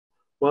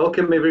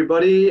Welcome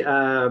everybody.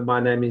 My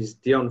name is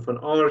Dion van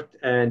Aert,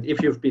 and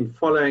if you've been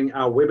following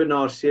our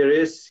webinar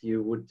series,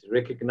 you would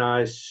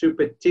recognize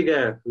Super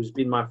Tigger, who's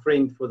been my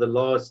friend for the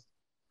last,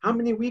 how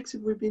many weeks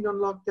have we been on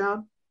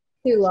lockdown?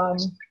 Too long.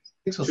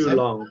 Too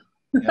long.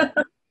 Yeah.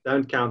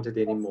 Don't count it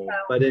anymore.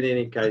 But in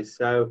any case,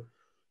 so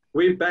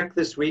we're back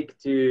this week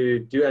to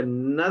do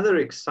another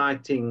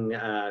exciting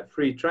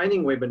free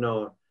training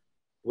webinar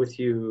with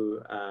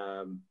you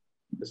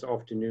this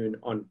afternoon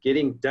on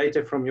getting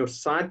data from your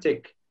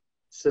SciTech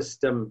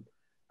system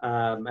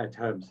at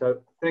home.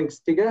 So thanks,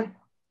 Tigger.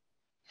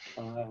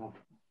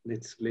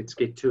 Let's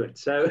get to it.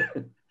 So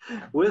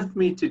with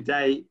me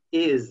today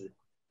is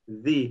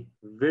the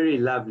very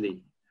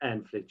lovely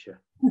Anne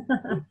Fletcher.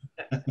 Hi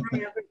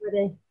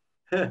everybody.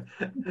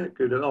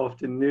 Good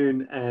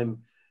afternoon, and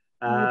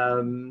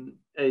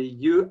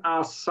you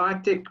are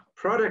SciTech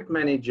product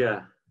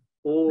manager,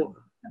 or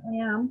I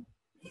am.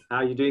 how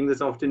are you doing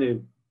this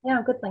afternoon? Yeah,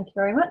 I'm good, thank you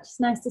very much. It's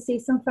nice to see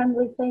some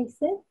friendly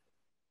faces.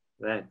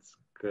 That's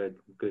good,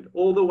 good.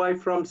 All the way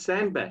from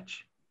Sandbach.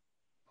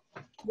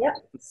 Yep,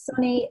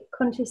 sunny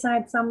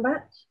countryside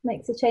Sandbach.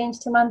 Makes a change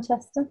to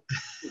Manchester.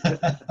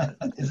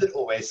 Is it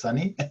always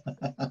sunny?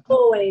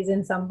 Always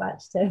in Sandbach,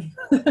 Tim.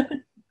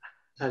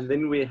 And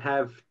then we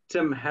have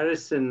Tim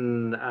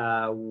Harrison,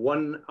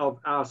 one of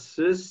our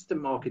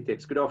system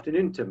architects. Good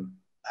afternoon, Tim.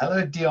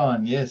 Hello,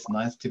 Dion. Yes,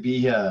 nice to be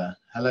here.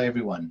 Hello,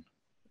 everyone.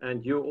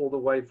 And you're all the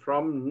way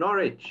from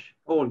Norwich.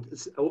 Oh,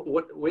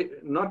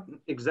 not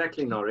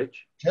exactly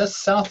Norwich.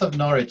 Just south of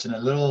Norwich in a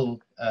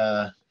little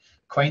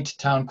quaint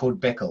town called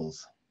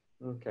Beccles.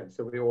 Okay,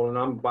 so we all, and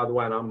I'm, by the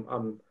way, and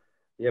I'm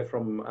here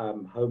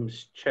from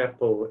Holmes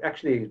Chapel,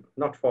 actually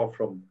not far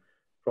from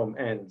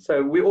Anne.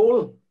 So we're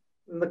all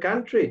in the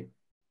country.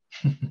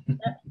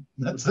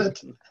 That's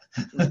it.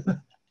 Okay.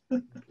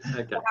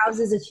 The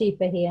houses are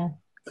cheaper here.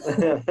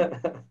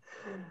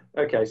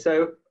 Okay,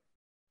 so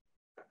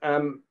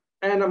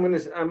and I'm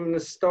gonna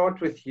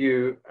start with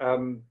you.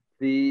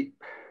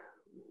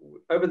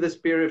 Over this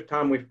period of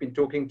time, we've been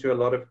talking to a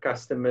lot of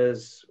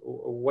customers.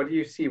 What do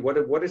you see?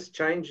 What has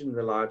changed in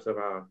the lives of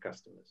our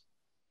customers?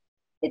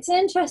 It's an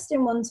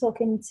interesting one,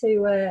 talking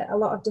to a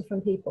lot of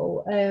different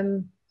people.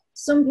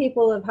 Some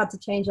people have had to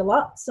change a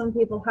lot. Some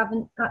people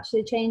haven't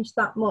actually changed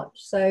that much.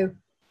 So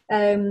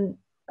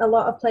a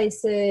lot of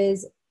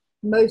places,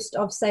 most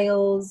of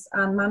sales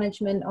and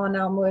management are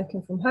now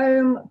working from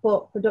home,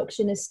 but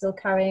production is still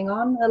carrying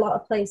on. A lot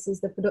of places,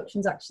 the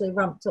production's actually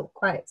ramped up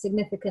quite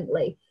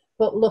significantly,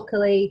 but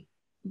luckily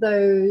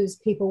those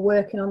people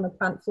working on the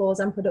plant floors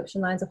and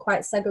production lines are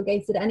quite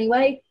segregated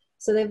anyway.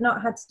 So they've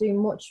not had to do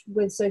much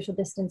with social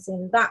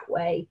distancing that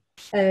way.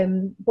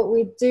 But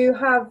we do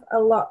have a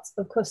lot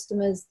of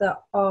customers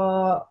that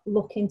are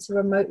looking to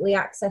remotely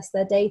access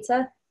their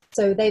data.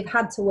 So they've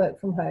had to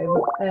work from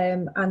home,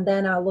 and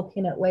they're now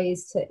looking at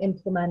ways to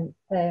implement,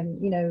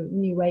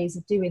 new ways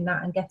of doing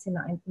that and getting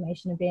that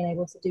information and being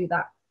able to do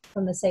that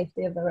from the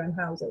safety of their own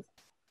houses.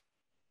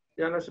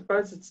 Yeah, and I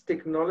suppose it's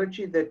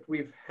technology that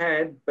we've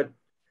had, but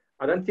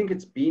I don't think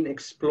it's been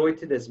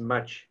exploited as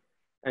much.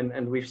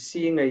 And we're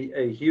seeing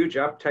a huge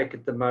uptake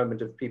at the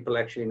moment of people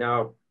actually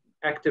now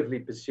actively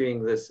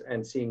pursuing this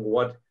and seeing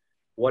what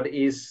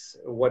is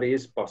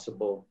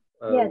possible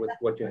with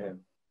what you have.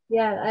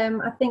 Yeah,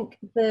 I think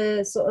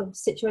the sort of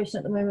situation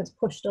at the moment has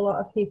pushed a lot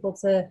of people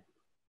to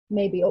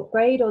maybe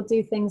upgrade or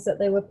do things that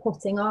they were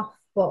putting off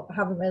but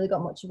haven't really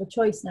got much of a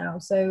choice now.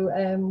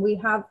 So we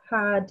have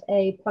had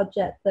a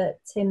project that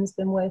Tim's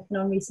been working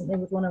on recently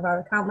with one of our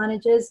account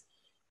managers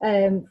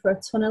for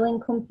a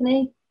tunneling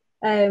company.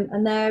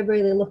 And they're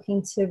really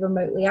looking to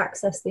remotely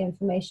access the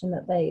information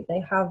that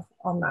they have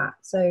on that.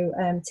 So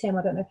Tim,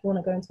 I don't know if you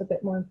want to go into a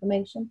bit more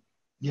information.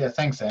 Yeah,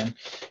 thanks, Anne.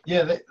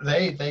 Yeah,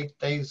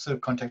 they sort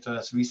of contacted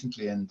us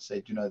recently and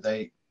said,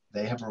 they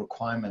have a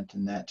requirement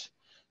in that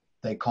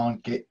they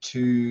can't get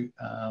to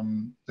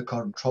the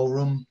control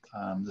room.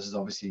 This is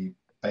obviously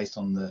based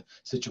on the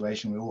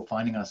situation we're all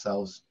finding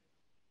ourselves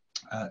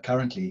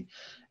currently.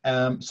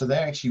 So they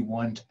actually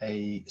want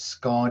a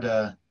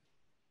SCADA,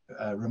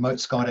 remote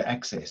SCADA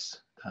access.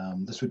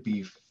 This would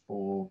be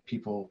for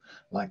people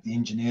like the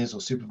engineers or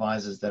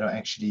supervisors that are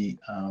actually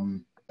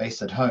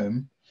based at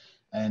home,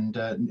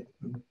 and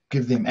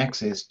give them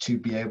access to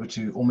be able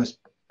to almost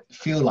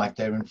feel like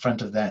they're in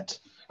front of that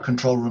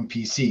control room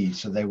PC.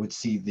 So they would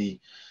see the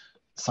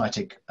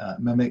SciTech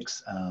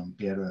mimics,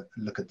 be able to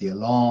look at the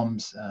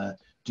alarms,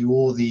 do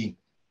all the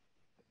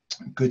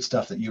good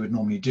stuff that you would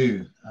normally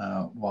do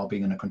while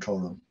being in a control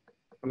room.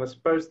 And I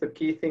suppose the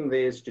key thing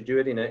there is to do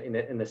it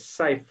in a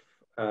safe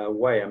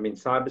way. I mean,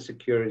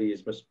 cybersecurity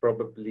is most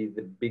probably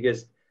the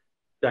biggest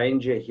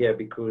danger here,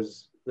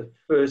 because the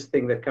first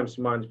thing that comes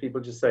to mind is people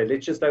just say,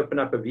 let's just open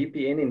up a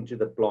VPN into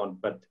the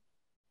plant, but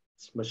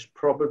it's most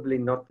probably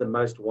not the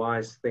most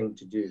wise thing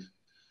to do.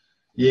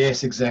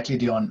 Yes, exactly,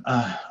 Dion.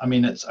 I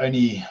mean,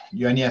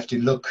 you only have to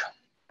look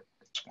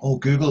or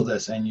Google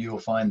this and you'll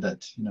find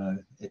that,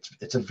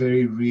 it's a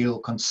very real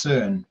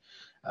concern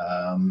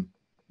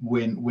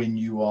when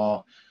you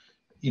are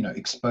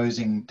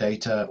exposing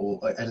data or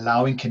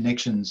allowing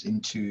connections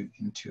into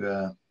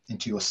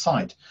your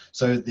site.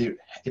 So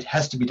it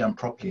has to be done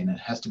properly and it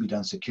has to be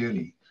done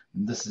securely.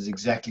 And this is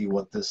exactly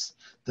what this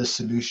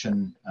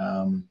solution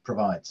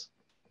provides.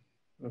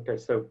 Okay,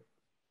 so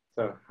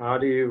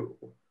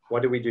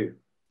what do we do?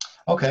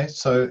 Okay,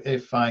 so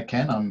if I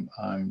can,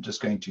 I'm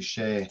just going to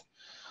share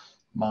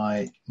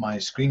my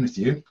screen with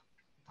you,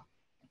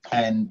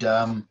 and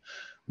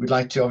we'd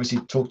like to obviously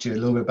talk to you a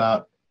little bit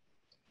about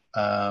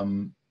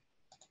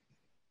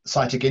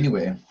Cytec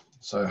Anywhere.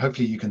 So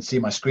hopefully you can see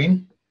my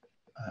screen.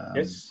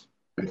 Yes.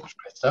 Great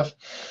stuff.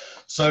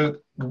 So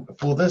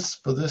for this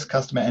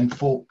customer, and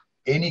for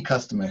any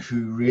customer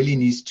who really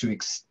needs to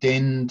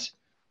extend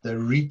the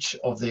reach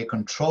of their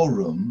control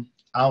room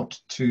out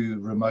to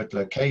remote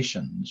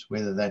locations,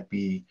 whether that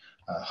be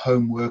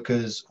home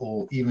workers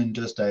or even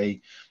just a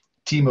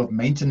team of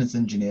maintenance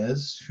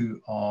engineers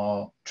who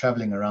are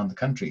traveling around the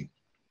country,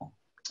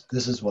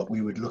 this is what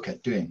we would look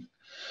at doing.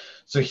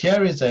 So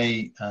here is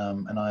and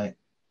I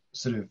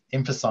sort of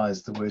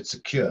emphasize the word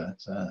secure.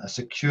 It's a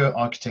secure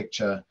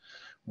architecture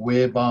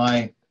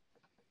whereby,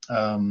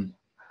 well,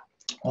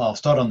 I'll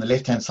start on the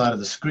left-hand side of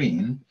the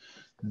screen.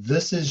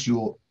 This is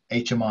your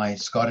HMI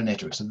SCADA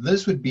network. So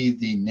this would be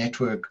the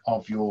network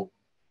of your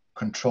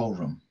control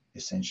room,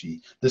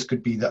 essentially. This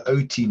could be the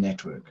OT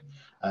network.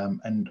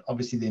 And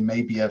obviously there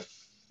may be a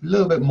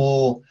little bit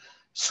more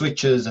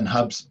switches and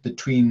hubs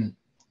between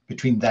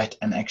that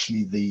and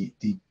actually the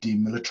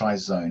demilitarized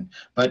zone.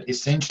 But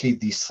essentially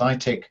the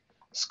Cytec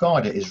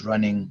SCADA is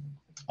running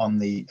on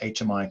the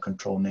HMI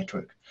control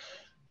network.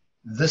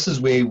 This is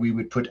where we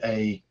would put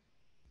a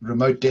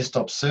remote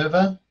desktop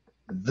server.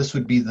 This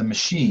would be the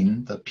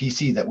machine, the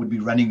PC that would be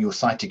running your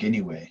Cytec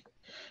Anywhere.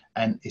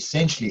 And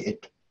essentially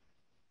it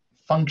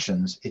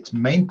functions, its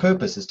main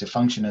purpose is to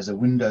function as a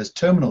Windows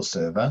terminal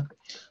server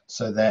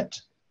so that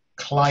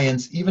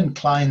clients, even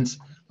clients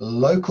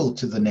local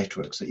to the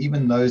network, so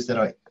even those that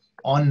are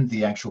on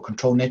the actual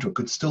control network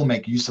could still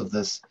make use of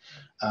this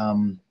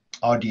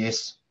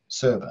RDS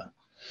server.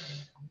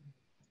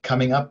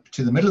 Coming up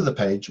to the middle of the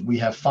page, we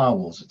have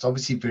firewalls. It's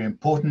obviously very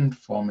important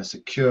from a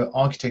secure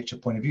architecture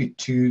point of view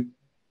to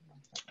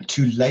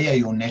layer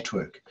your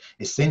network.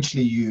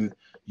 Essentially,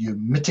 you're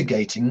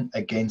mitigating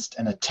against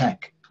an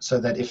attack so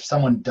that if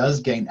someone does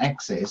gain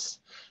access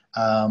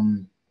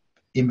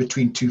in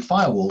between two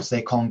firewalls,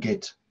 they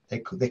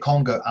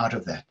can't go out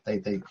of that.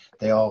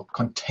 They are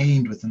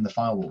contained within the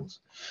firewalls.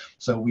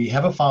 So we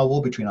have a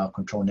firewall between our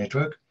control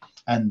network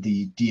and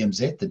the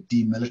DMZ, the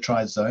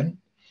demilitarized zone.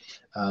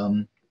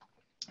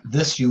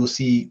 This you will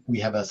see we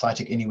have a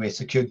Cytec Anywhere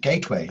secure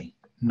gateway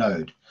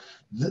node.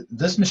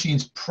 This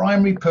machine's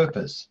primary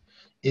purpose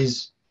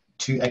is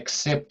to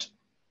accept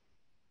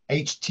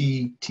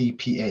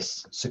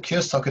HTTPS,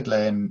 secure socket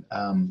layer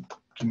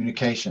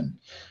communication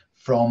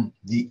from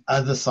the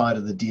other side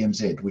of the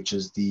DMZ, which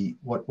is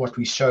what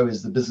we show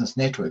as the business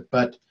network.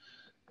 But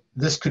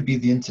this could be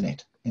the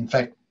internet. In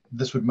fact,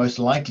 this would most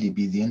likely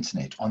be the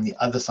internet on the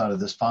other side of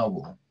this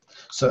firewall.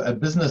 So a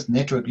business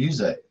network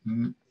user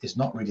is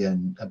not really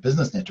a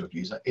business network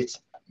user. It's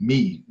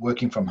me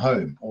working from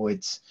home, or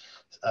it's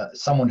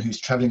someone who's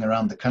traveling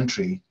around the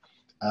country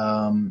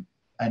and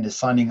is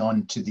signing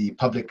on to the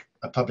public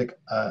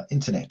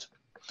internet.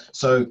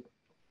 So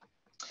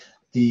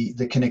the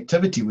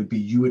connectivity would be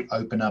you would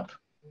open up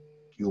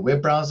your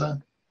web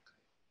browser,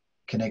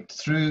 connect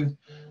through,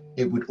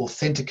 it would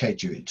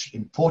authenticate you. It's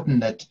important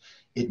that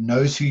it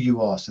knows who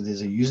you are. So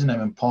there's a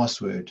username and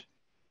password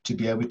to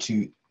be able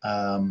to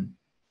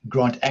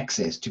grant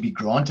access, to be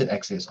granted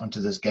access onto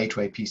this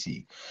gateway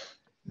PC.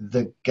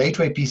 The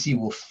gateway PC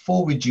will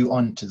forward you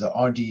on to the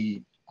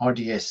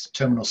RDS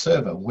terminal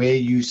server, where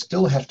you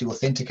still have to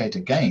authenticate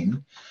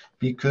again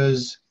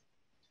because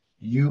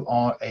you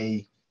are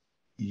a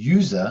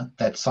user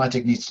that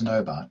Cytec needs to know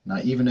about. Now,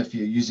 even if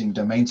you're using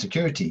domain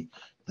security,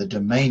 the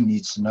domain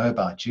needs to know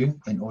about you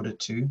in order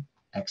to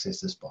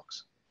access this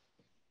box.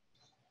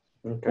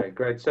 Okay,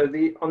 great. So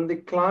on the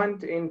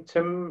client end,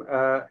 Tim,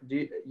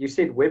 you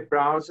said web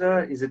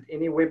browser. Is it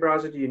any web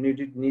browser? Do you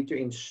need to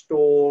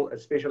install a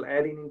special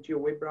add-in into your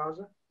web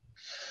browser?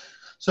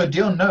 So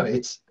Dion, no,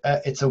 it's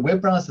a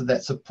web browser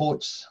that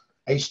supports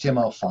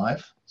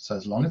HTML5. So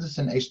as long as it's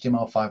an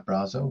HTML5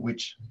 browser,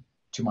 which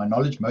to my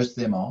knowledge, most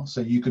of them are.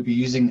 So you could be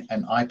using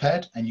an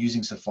iPad and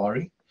using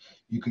Safari.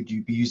 You could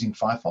be using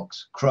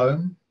Firefox,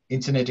 Chrome,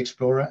 Internet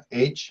Explorer,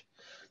 Edge.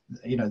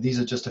 You know, these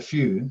are just a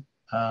few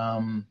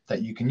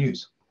that you can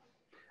use.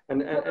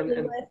 And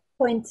worth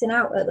pointing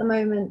out at the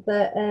moment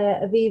that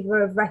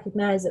AVEVA have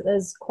recognised that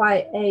there's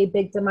quite a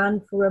big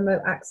demand for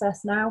remote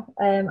access now,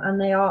 and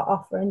they are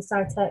offering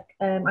Cytec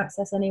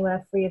Access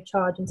Anywhere free of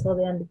charge until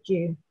the end of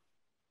June.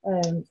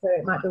 So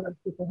it might be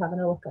worth people having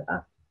a look at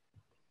that.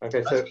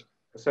 Okay, so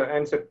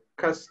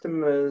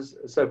customers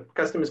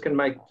can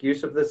make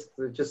use of this.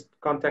 Just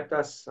contact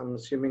us, I'm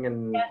assuming,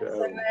 and yeah,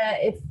 so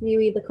if you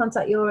either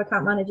contact your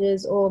account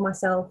managers or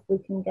myself, we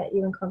can get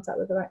you in contact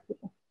with the right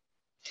people.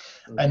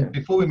 And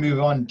before we move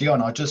on,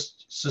 Dion, I'll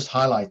just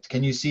highlight,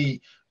 can you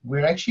see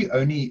we're actually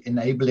only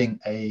enabling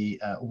a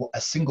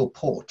single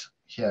port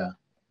here,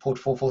 port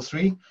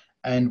 443,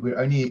 and we're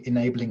only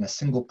enabling a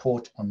single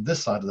port on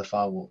this side of the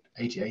firewall,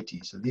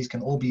 8080. So these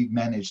can all be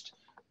managed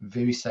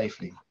very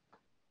safely.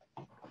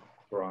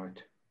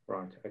 Right,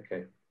 right,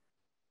 okay.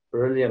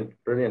 Brilliant,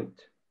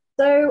 brilliant.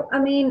 So, I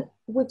mean,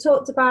 we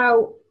talked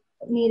about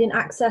needing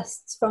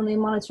access from the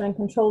monitor and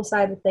control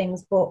side of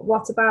things, but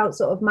what about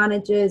sort of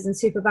managers and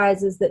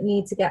supervisors that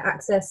need to get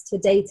access to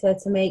data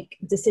to make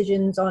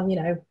decisions on, you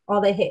know,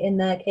 are they hitting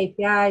their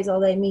KPIs? Are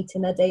they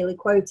meeting their daily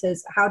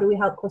quotas? How do we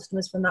help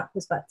customers from that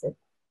perspective?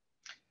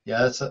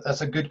 Yeah,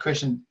 that's a good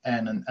question,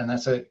 Anne, and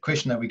that's a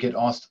question that we get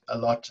asked a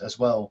lot as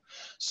well.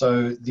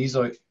 So these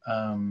are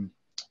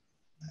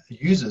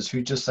users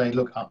who just say,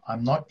 look,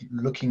 I'm not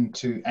looking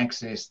to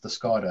access the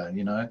SCADA,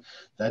 you know,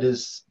 that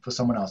is for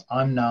someone else.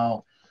 I'm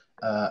now,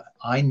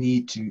 I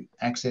need to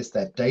access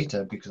that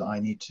data because I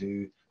need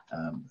to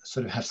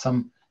sort of have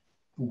some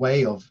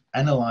way of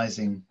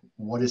analyzing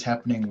what is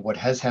happening, what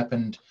has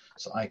happened,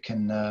 so I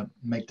can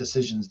make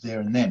decisions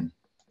there and then.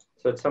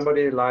 So it's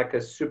somebody like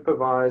a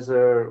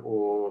supervisor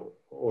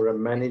or a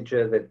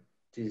manager that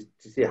to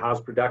see how's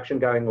production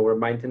going, or a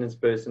maintenance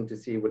person to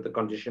see what the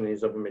condition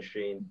is of a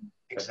machine.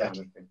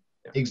 Exactly. Kind of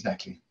yeah.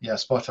 Exactly. Yeah,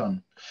 spot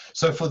on.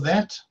 So for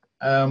that,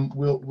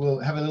 we'll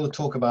have a little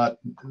talk about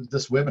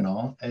this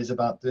webinar is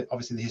about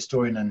obviously the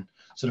historian and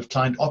sort of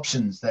client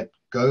options that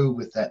go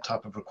with that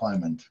type of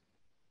requirement.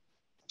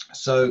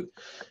 So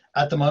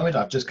at the moment,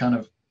 I've just kind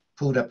of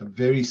pulled up a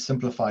very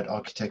simplified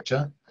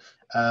architecture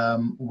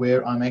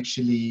where I'm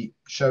actually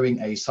showing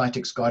a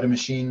Cytek SCADA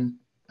machine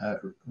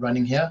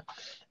running here,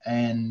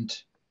 and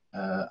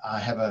I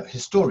have a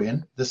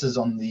historian. This is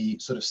on the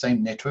sort of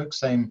same network,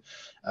 same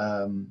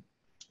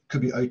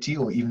could be OT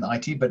or even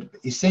IT, but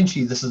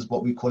essentially this is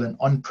what we call an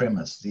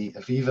on-premise, the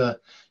AVEVA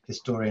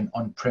historian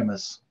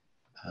on-premise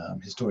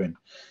historian.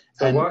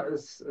 So,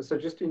 so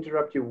just to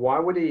interrupt you, why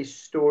would a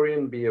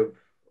historian be of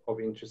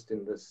interest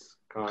in this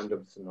kind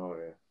of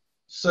scenario?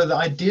 So the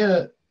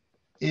idea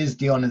is,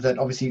 Dion, is that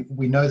obviously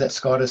we know that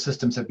SCADA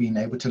systems have been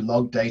able to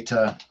log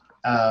data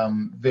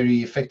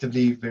very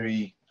effectively,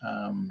 very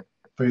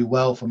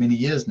well for many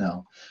years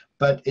now.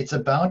 But it's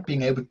about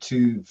being able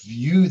to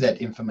view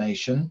that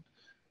information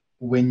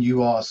when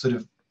you are sort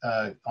of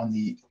on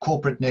the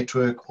corporate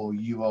network, or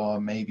you are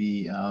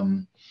maybe,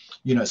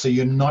 you know, so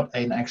you're not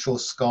an actual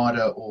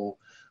SCADA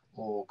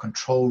or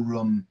control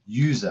room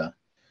user.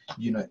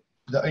 You know,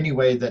 the only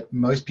way that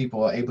most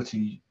people are able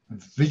to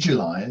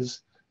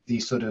visualize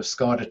these sort of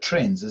SCADA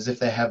trends is if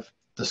they have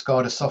the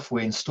SCADA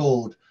software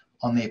installed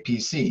on their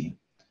PC.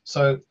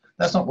 So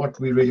that's not what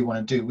we really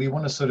want to do. We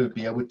want to sort of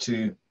be able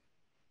to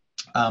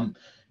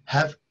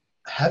have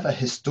a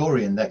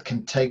historian that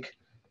can take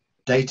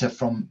data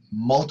from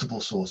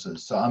multiple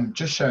sources. So I'm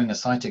just showing a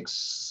Cytek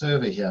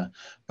server here,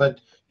 but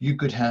you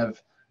could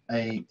have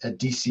a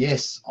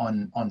DCS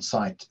on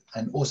site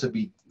and also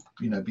be,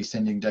 you know, be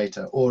sending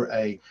data, or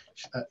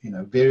you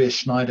know, various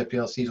Schneider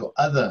PLCs or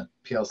other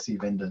PLC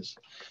vendors.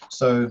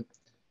 So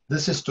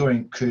this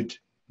historian could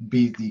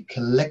be the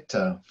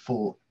collector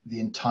for the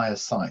entire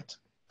site.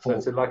 So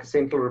it's like a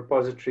central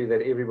repository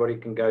that everybody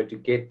can go to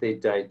get their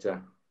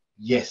data.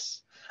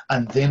 Yes.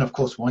 And then, of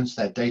course, once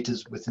that data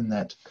is within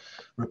that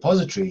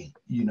repository,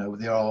 you know,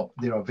 there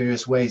are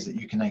various ways that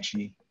you can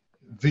actually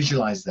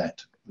visualize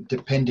that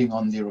depending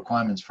on the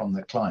requirements from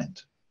the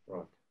client.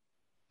 Right.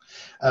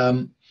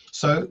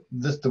 So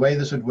the way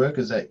this would work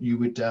is that you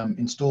would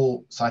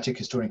install Cytek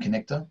Historian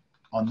Connector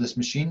on this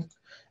machine,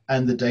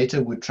 and the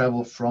data would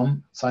travel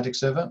from Cytek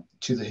server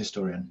to the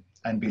historian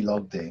and be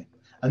logged there.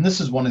 And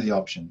this is one of the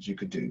options you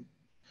could do.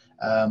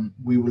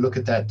 We will look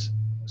at that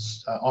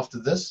after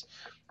this.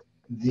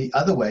 The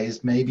other way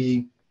is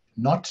maybe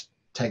not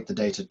take the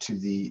data to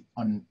the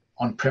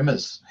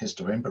on-premise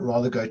historian, but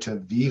rather go to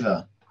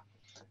AVEVA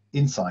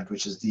Insight,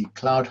 which is the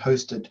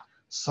cloud-hosted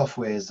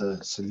software as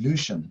a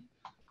solution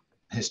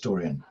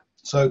historian.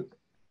 So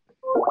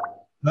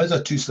those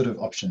are two sort of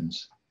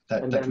options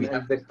that we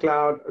have. The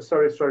cloud,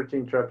 sorry to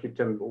interrupt you,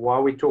 Tim.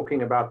 While we're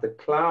talking about the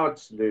cloud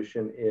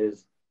solution,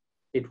 is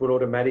it will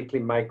automatically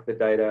make the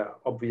data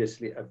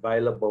obviously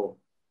available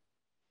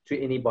to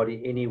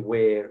anybody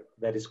anywhere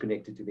that is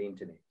connected to the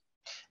internet.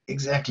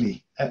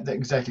 Exactly,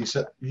 exactly.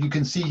 So you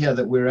can see here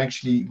that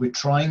we're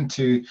trying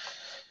to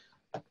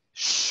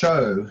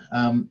show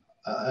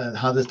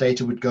how this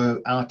data would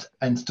go out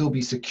and still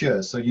be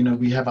secure. So, you know,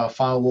 we have our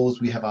firewalls,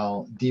 we have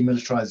our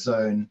demilitarized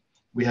zone,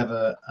 we have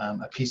a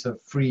piece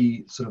of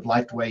free sort of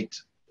lightweight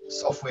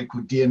software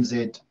called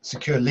DMZ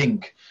Secure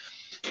Link.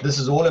 This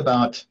is all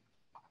about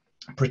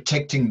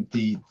protecting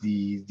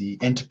the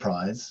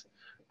enterprise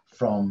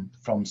from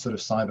sort of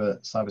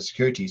cyber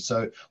security.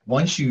 So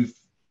once you've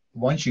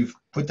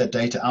put that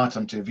data out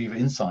onto AVEVA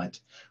Insight,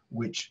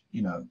 which,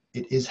 you know,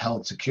 it is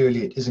held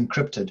securely, it is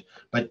encrypted,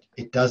 but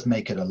it does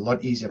make it a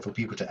lot easier for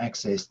people to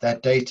access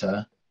that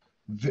data,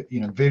 you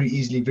know, very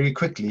easily, very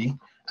quickly,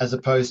 as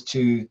opposed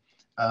to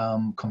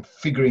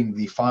configuring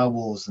the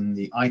firewalls and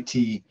the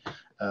IT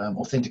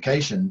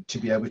authentication to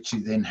be able to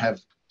then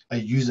have a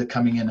user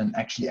coming in and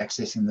actually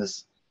accessing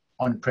this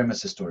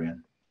on-premise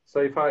historian.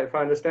 So if I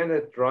understand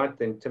it right,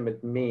 then Tim,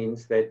 it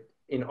means that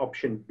in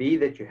option B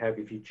that you have,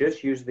 if you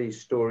just use the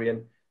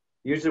historian,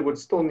 user would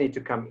still need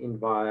to come in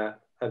via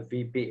a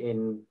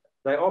VPN.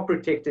 They are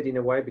protected in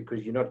a way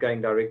because you're not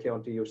going directly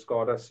onto your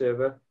SCADA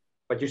server,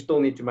 but you still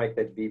need to make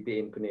that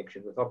VPN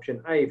connection. With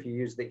option A, if you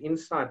use the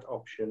Insight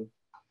option,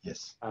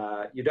 Yes.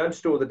 You don't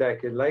store the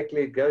data.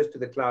 Likely it goes to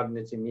the cloud and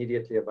it's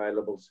immediately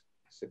available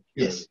securely.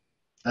 Yes,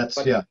 that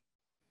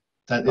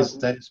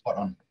is spot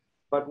on.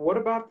 But what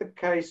about the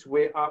case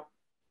where I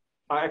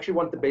actually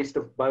want the best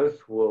of both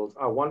worlds?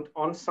 I want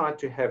on-site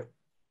to have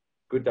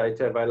good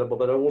data available,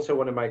 but I also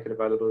want to make it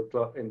available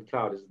in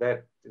cloud. Is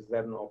that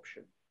an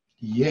option?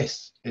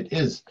 Yes, it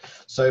is.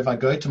 So if I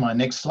go to my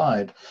next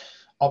slide,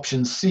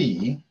 option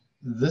C,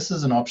 this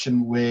is an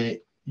option where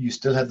you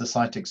still have the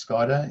Cytek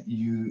SCADA,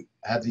 you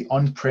have the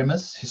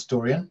on-premise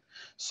historian.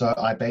 So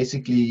I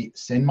basically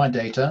send my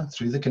data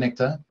through the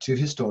connector to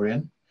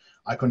historian.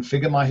 I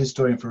configure my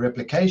historian for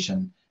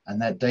replication,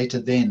 and that data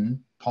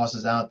then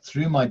passes out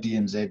through my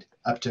DMZ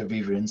up to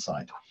AVEVA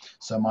Insight.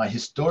 So my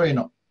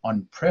historian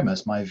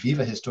on-premise, my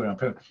AVEVA historian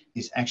on-premise,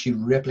 is actually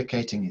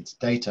replicating its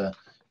data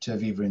to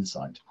AVEVA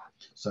Insight.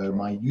 So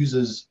my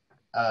users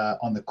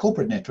on the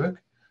corporate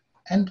network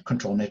and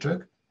control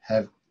network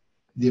have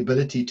the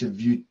ability to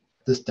view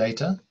this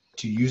data,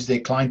 to use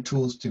their client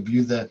tools to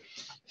view the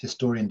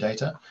historian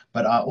data,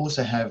 but I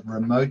also have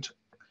remote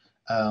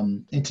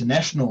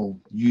international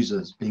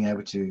users being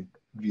able to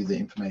view the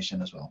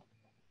information as well.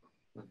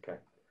 Okay.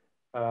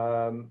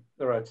 All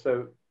right.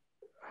 So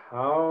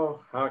how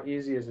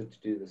easy is it to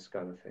do this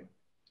kind of thing?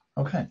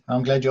 Okay,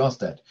 I'm glad you asked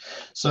that.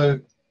 So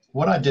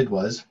what I did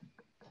was,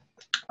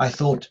 I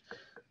thought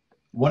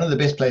one of the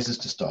best places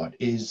to start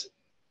is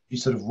you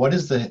sort of, what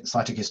is the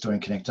Cytek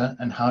Historian Connector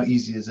and how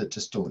easy is it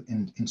to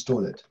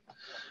install it?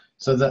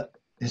 So the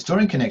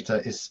Historian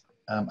Connector is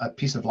a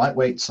piece of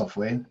lightweight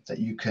software that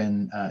you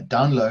can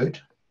download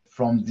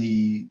from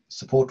the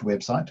support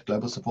website,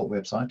 global support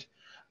website,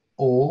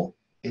 or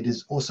it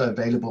is also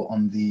available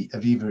on the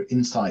AVEVA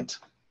Insight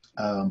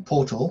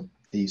portal,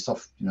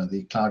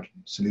 the cloud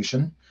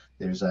solution.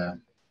 There's a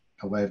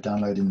way of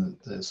downloading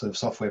the sort of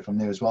software from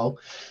there as well.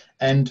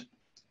 And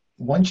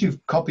once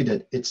you've copied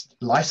it, it's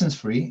license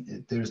free.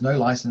 There is no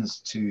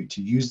license to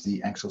use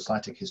the actual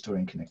Cytek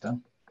Historian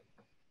Connector.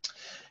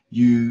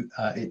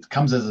 It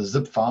comes as a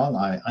zip file.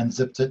 I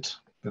unzipped it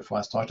before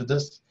I started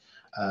this.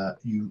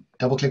 You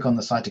double click on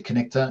the Cytek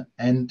Connector,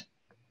 and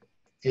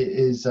it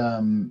is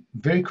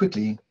very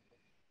quickly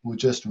will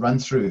just run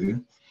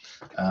through.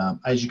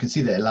 As you can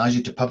see, that allows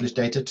you to publish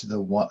data to the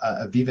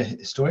AVEVA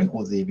Historian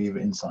or the AVEVA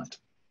Insight.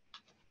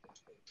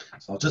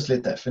 So I'll just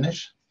let that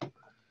finish.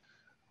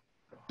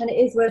 And it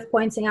is worth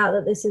pointing out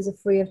that this is a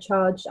free of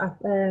charge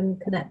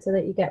connector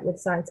that you get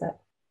with Cytek.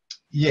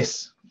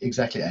 Yes,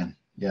 exactly, Anne.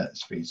 Yeah,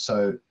 it's free.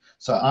 So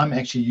I'm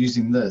actually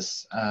using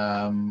this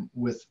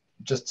with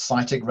just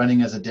Cytek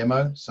running as a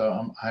demo.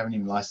 So I haven't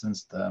even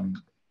licensed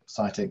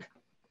Cytek.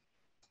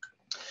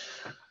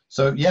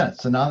 So yeah,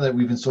 so now that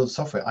we've installed the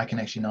software, I can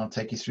actually now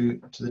take you through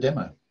to the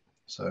demo.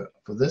 So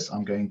for this,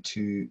 I'm going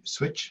to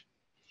switch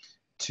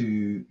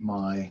to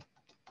my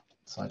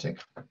Cytek.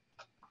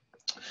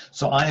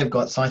 So I have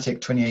got Cytek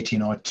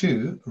 2018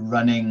 R2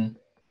 running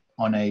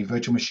on a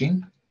virtual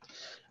machine.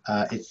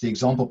 It's the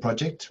example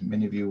project.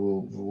 Many of you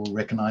will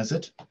recognize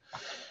it.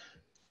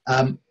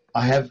 I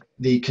have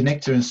the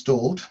connector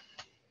installed.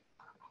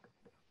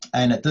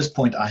 And at this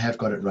point, I have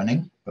got it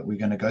running, but we're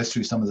going to go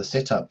through some of the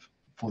setup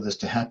for this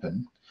to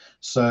happen.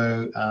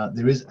 So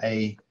there is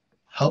a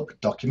help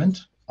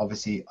document,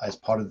 obviously, as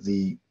part of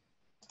the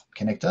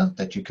connector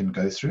that you can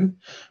go through,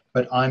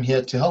 but I'm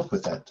here to help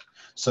with that.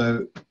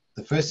 So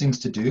the first things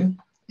to do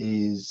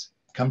is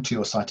come to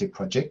your Cytek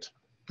project.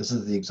 This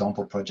is the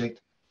example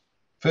project.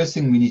 First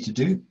thing we need to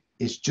do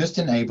is just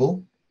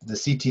enable the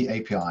CT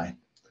API.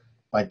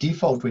 By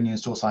default, when you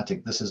install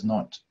Cytek, this is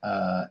not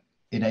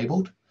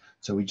enabled.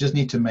 So we just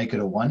need to make it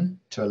a 1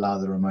 to allow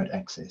the remote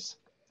access.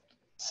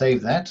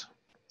 Save that.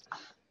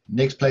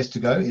 Next place to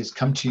go is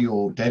come to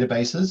your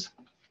databases.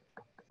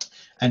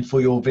 And for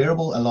your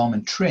variable alarm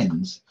and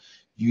trends,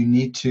 you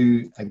need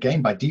to,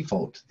 again, by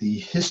default, the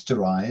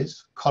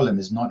historize column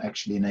is not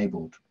actually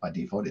enabled by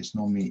default. It's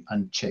normally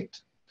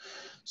unchecked.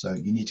 So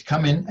you need to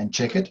come in and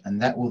check it,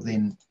 and that will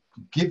then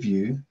give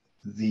you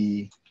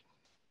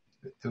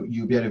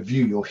you'll be able to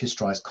view your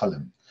historized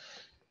column.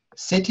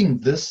 Setting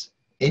this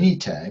any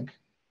tag,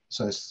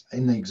 so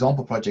in the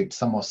example project,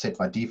 some are set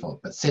by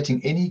default, but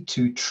setting any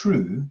to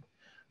true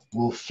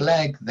will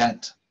flag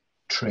that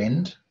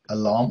trend,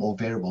 alarm, or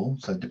variable.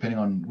 So depending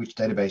on which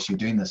database you're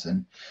doing this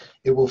in,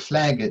 it will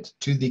flag it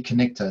to the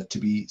connector to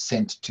be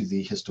sent to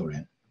the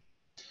historian.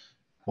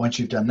 Once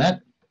you've done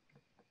that,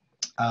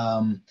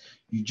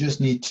 you just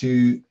need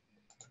to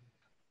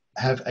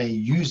have a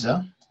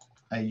user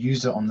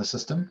on the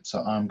system.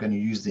 So I'm going to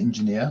use the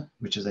engineer,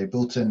 which is a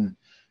built-in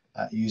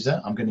user.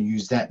 I'm going to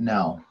use that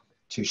now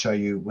to show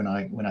you when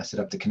I set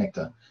up the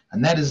connector.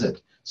 And that is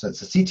it. So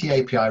it's a CT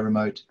API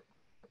remote,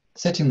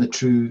 setting the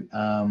true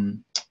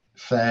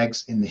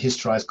flags in the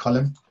historized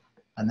column,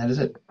 and that is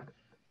it.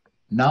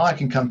 Now I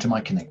can come to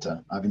my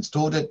connector. I've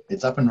installed it.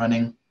 It's up and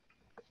running.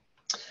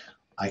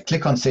 I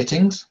click on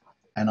settings,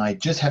 and I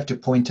just have to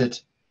point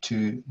it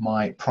to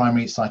my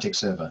primary Cytek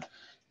server.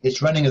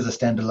 It's running as a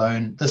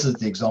standalone. This is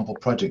the example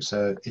project,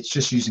 so it's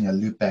just using a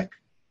loopback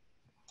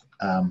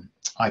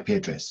IP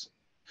address.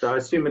 So I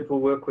assume it will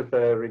work with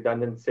a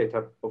redundant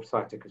setup of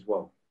Cytek as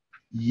well.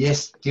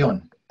 Yes,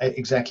 Dion,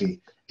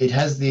 exactly. It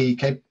has the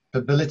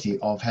capability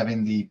of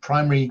having the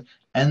primary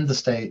and the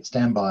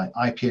standby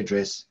IP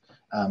address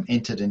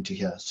entered into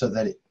here, so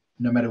that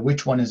no matter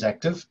which one is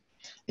active,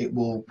 it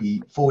will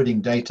be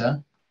forwarding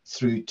data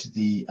through to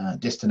the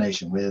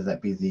destination, whether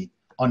that be the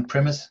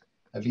on-premise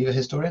AVEVA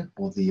Historian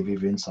or the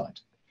AVEVA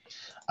Insight.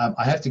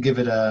 I have to give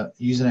it a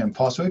username and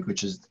password,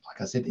 which is,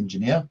 like I said,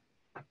 engineer.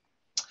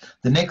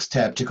 The next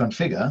tab to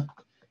configure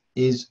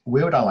is,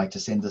 where would I like to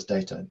send this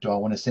data? Do I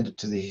want to send it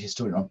to the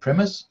Historian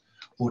on-premise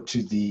or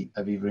to the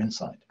AVEVA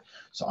Insight?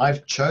 So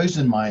I've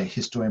chosen my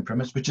Historian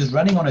premise, which is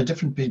running on a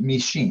different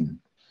machine.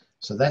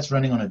 So that's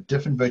running on a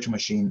different virtual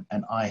machine,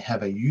 and I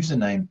have a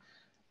username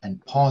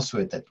and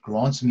password that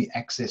grants me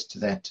access to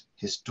that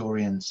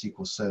Historian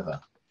SQL server.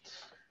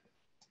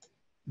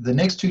 The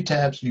next two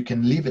tabs you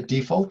can leave at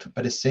default,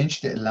 but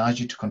essentially it allows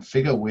you to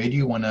configure where do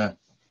you want to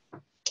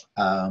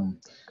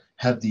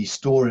have the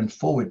store and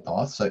forward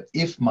path. So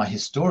if my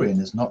Historian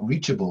is not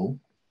reachable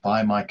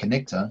by my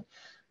connector,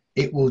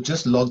 it will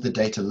just log the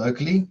data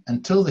locally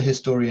until the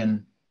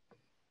Historian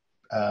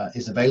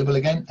is available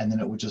again, and then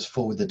it will just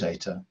forward the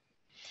data.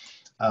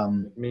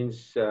 It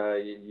means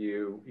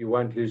you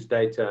won't lose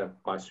data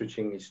by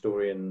switching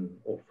Historian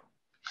off.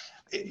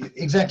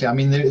 Exactly. I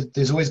mean,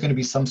 there's always going to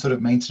be some sort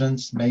of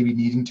maintenance maybe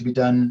needing to be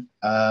done.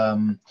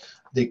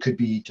 There could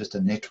be just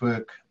a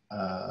network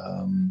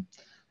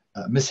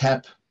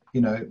mishap,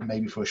 you know,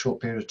 maybe for a short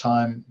period of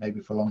time, maybe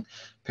for a long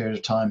period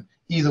of time.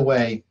 Either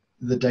way,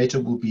 the data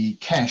will be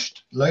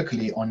cached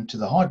locally onto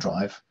the hard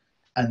drive,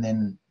 and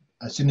then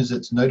as soon as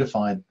it's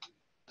notified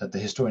that the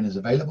Historian is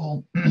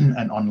available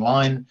and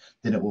online,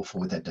 then it will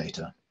forward that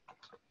data.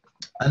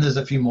 And there's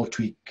a few more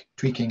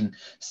tweaking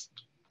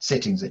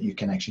settings that you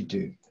can actually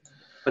do.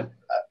 But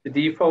the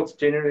defaults,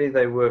 generally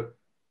they work,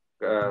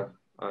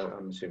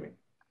 I'm assuming.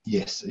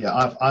 Yes,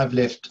 yeah, I've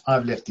left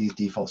these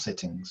default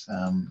settings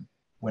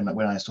when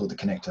I installed the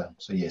connector.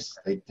 So yes,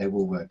 they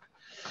will work.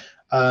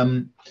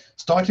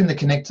 Starting the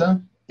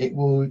connector, it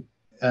will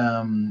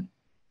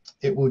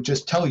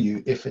just tell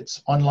you if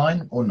it's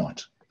online or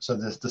not. So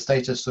the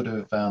status sort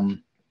of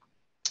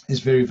is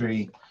very,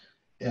 very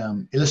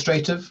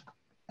illustrative,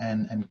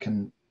 and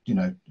can, you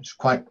know,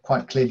 quite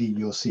clearly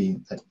you'll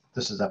see that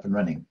this is up and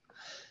running.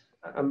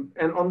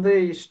 And on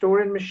the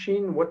Historian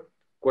machine,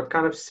 what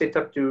kind of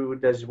setup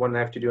does one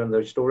have to do on the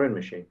Historian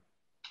machine?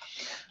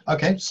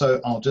 Okay, so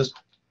I'll just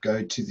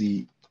go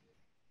to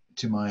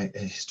my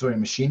Historian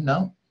machine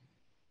now.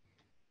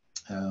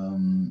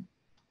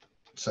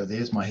 So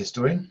there's my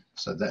Historian.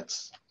 So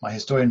that's my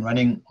Historian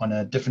running on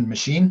a different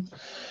machine.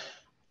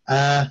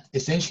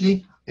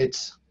 Essentially,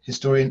 it's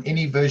Historian,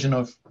 any version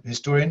of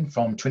Historian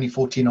from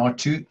 2014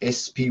 R2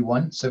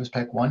 SP1 Service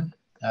Pack 1.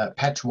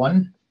 Patch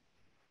 1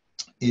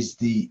 is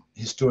the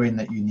Historian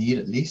that you need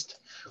at least.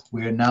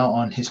 We're now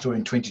on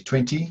Historian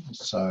 2020,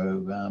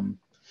 so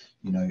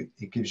you know,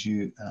 it gives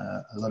you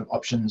a lot of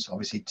options,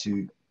 obviously,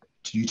 to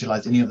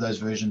utilize any of those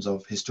versions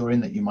of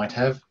Historian that you might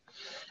have.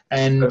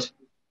 And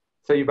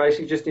so you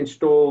basically just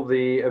install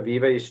the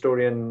AVEVA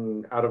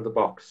Historian out of the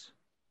box?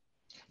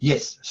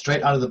 Yes,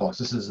 straight out of the box.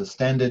 This is a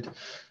standard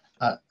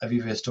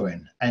AVEVA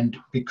Historian. And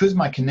because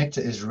my connector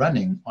is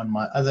running on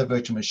my other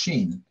virtual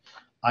machine,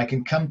 I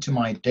can come to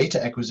my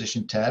data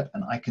acquisition tab,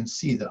 and I can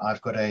see that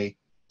I've got a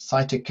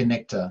Cytek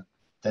connector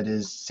that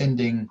is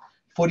sending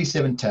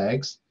 47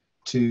 tags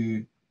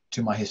to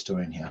my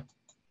Historian here.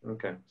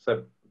 Okay,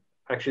 so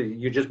actually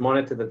you just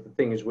monitor that the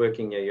thing is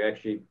working here.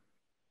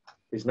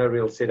 There's no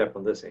real setup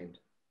on this end.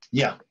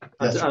 Yeah.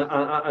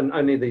 And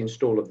only the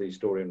install of the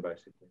Historian,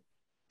 basically.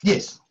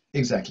 Yes,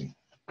 exactly.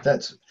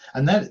 That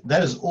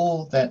is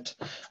all that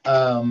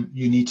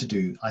you need to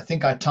do. I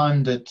think I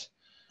timed it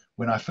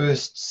when I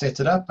first set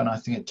it up, and I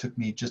think it took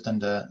me just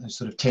under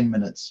sort of 10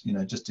 minutes, you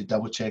know, just to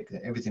double check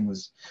that everything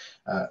was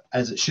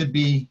as it should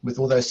be with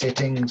all those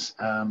settings,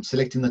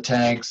 selecting the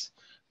tags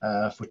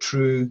for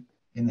true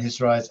in the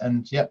Historize,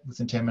 and yeah,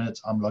 within 10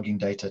 minutes, I'm logging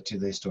data to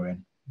the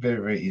Historian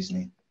very, very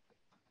easily.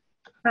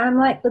 I'm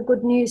like the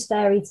good news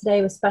fairy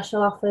today with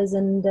special offers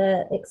and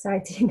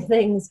exciting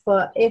things,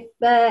 but if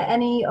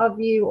any of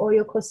you or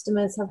your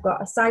customers have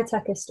got a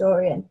Cytek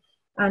Historian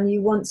and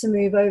you want to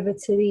move over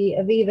to the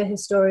AVEVA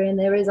Historian,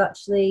 there is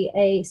actually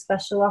a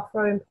special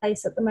offer in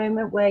place at the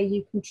moment where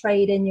you can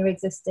trade in your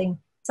existing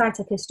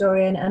Cytek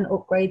Historian and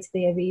upgrade to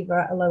the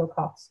AVEVA at a lower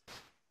cost.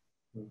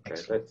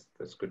 Okay,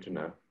 that's good to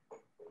know.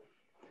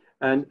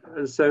 And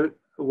so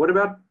what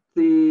about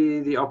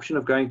the option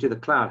of going to the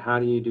cloud? How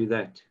do you do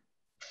that?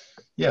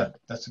 Yeah,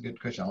 that's a good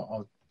question.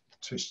 I'll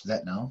switch to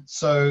that now.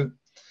 So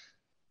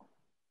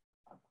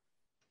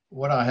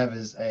what I have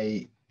is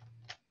I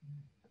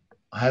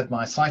have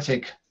my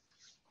Cytek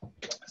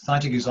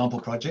example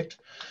project.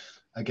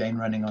 again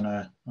running on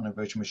a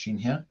virtual machine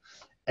here,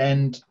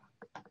 and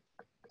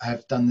I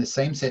have done the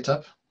same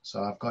setup.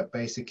 So I've got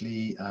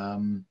basically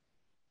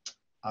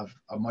I've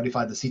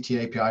modified the CT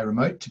API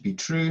remote to be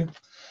true.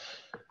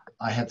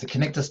 I have the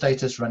connector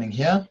status running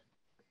here.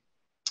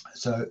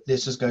 So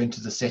let's just go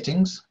into the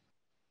settings.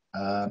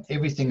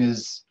 Everything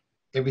is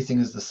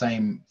the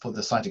same for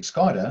the Cytek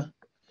SCADA,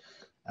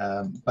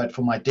 but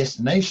for my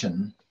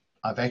destination,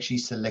 I've actually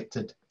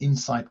selected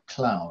Insight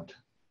Cloud.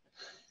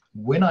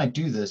 When I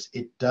do this,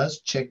 it does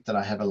check that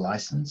I have a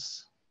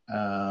license,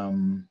 a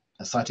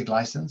Cytek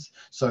license.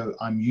 So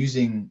I'm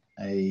using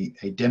a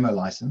demo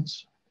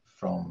license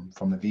from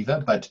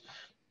AVEVA, but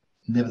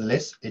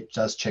nevertheless, it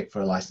does check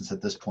for a license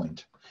at this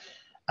point.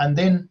 And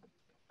then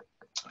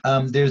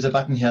there's a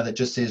button here that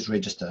just says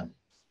register.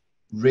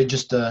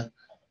 Register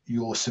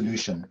your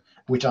solution,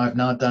 which I've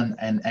now done,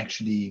 and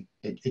actually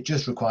it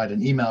just required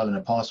an email and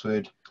a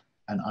password,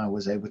 and I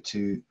was able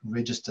to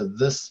register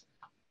this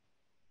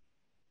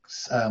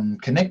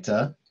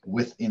connector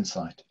with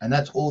Insight, and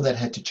that's all that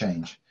had to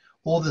change.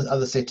 All the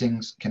other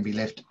settings can be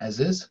left as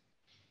is.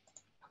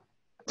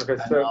 Okay,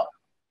 so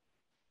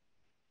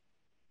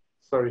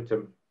sorry,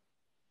 Tim.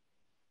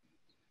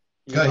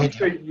 Go ahead.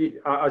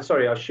 I'm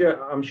sure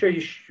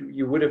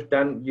you would have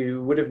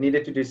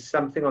needed to do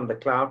something on the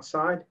cloud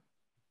side.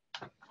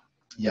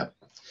 Yeah.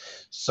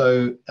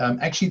 So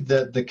actually,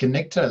 the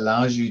connector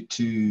allows you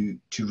to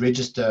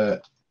register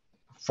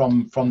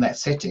from that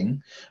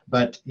setting,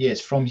 but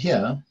yes, from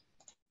here.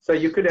 So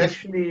you could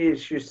actually,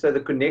 so the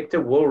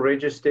connector will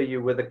register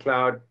you with the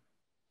cloud,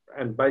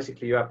 and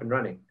basically you're up and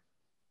running.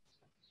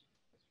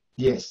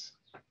 Yes.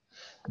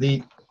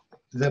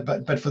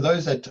 But for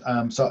those that,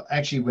 so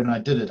actually when I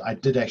did it, I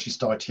did actually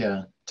start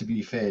here, to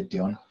be fair,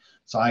 Dion.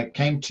 So I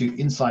came to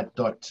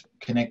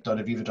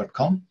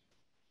insight.connect.aveva.com,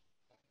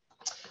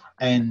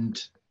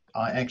 and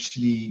I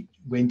actually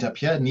went up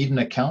here, need an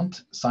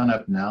account, sign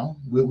up now.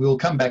 We'll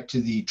come back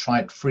to the try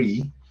it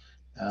free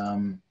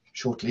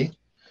shortly,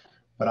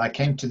 but I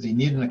came to the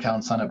need an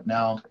account, sign up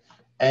now.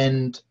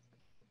 And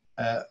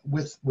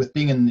with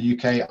being in the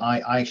UK,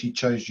 I actually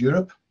chose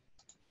Europe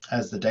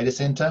as the data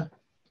center.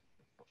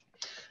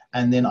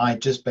 And then I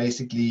just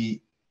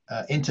basically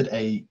entered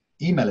an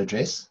email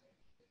address,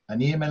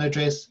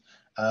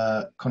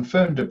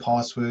 confirmed a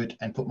password,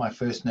 and put my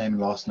first name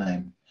and last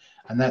name.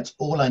 And that's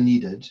all I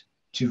needed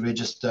to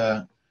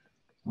register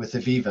with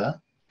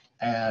AVEVA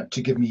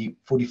to give me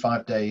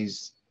 45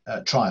 days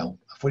trial,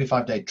 a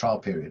 45-day trial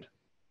period.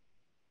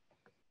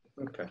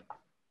 Okay.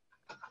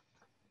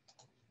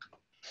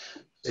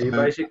 So you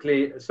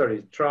basically,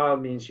 sorry, trial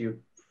means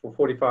for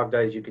 45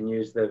 days you can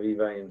use the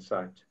AVEVA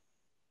Insight.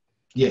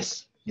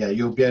 Yes. Yeah,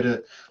 you'll be able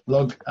to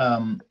log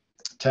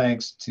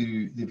tags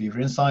to the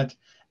AVEVA Insight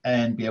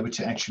and be able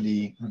to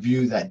actually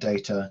view that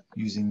data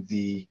using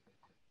the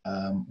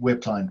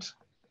web client,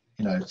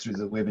 through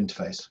the web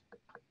interface.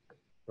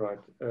 Right.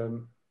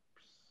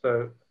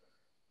 So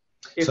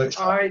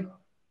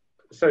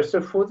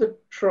for the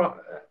trial,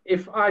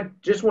 if I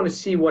just want to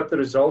see what the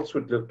results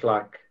would look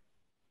like,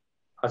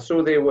 I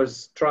saw there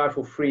was try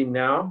for free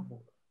now.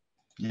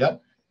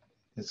 Yep.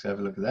 Let's have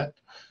a look at that.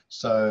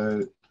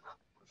 So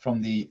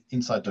from the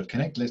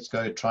insight.connect, let's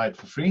go try it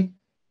for free.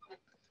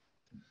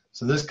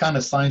 So this kind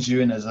of signs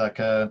you in as like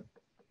a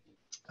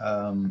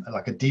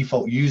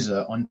default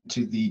user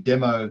onto the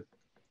demo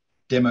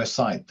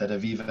site that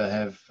AVEVA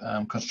have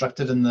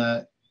constructed in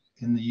the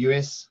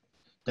US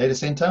data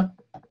center.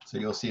 So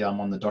you'll see I'm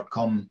on the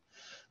 .com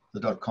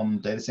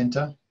data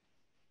center.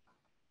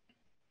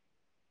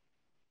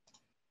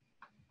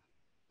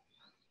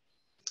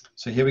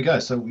 So here we go.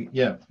 So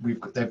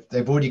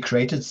they've already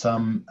created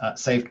some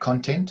saved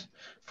content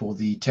for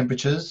the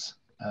temperatures,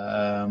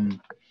 some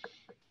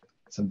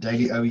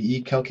daily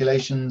OEE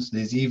calculations.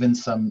 There's even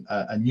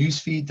a news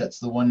feed. That's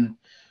the one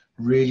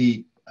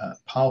really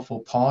powerful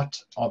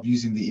part of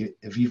using the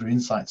AVEVA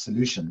Insight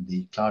solution,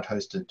 the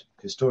cloud-hosted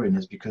historian,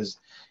 is because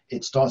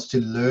it starts to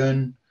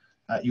learn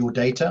your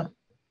data,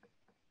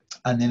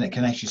 and then it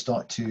can actually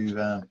start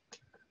to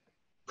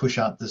push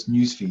out this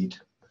news feed.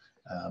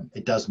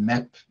 It does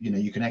map,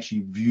 you can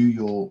actually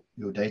view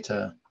your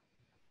data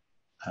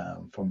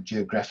from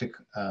geographic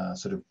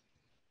sort of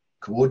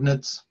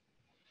coordinates.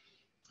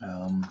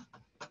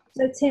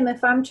 So Tim,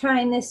 if I'm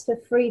trying this for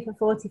free for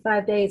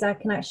 45 days, I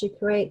can actually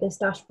create this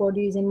dashboard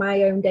using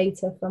my own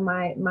data from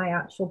my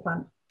actual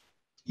plant.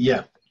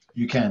 Yeah,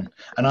 you can.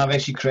 And I've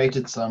actually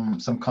created some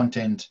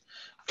content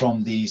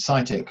from the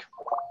Cytek.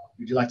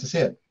 Would you like to see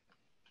it?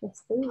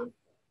 Yes, please.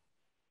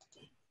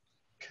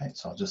 Okay,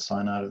 so I'll just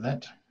sign out of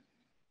that.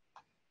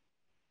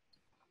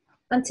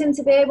 And Tim,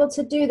 to be able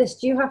to do this,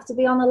 do you have to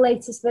be on the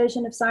latest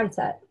version of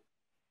Cytek?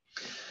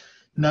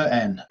 No,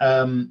 Anne.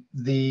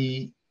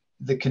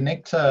 The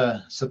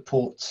connector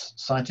supports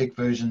Cytek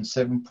version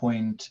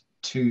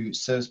 7.2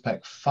 Service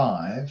Pack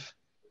 5.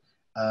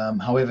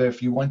 However,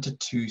 if you wanted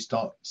to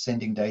start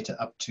sending data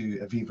up to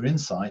AVEVA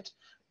Insight,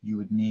 you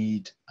would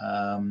need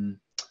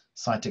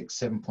Cytek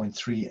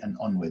 7.3 and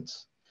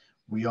onwards.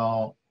 We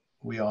are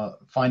we are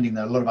finding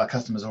that a lot of our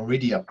customers are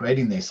already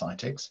upgrading their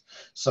Cytex.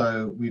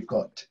 So we've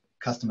got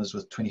customers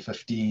with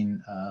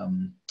 2015,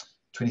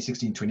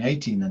 2016,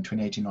 2018, and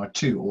 2018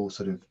 R2 all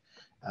sort of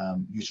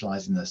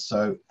utilizing this.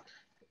 So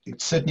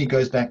it certainly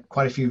goes back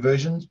quite a few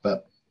versions,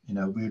 but you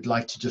know, we would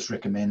like to just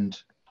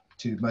recommend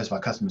to most of our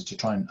customers to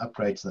try and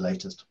upgrade to the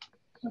latest.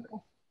 Okay.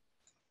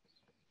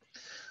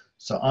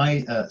 So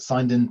I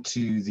signed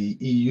into the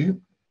EU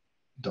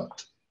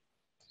dot.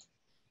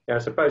 Yeah, I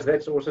suppose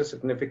that's also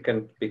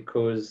significant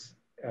because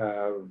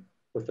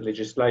with the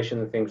legislation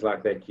and things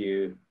like that,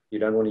 you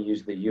don't want to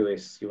use the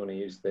US, you want to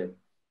use the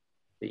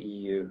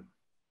EU.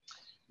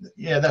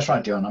 Yeah, that's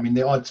right, Dion. I mean,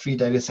 there are 3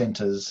 data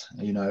centers,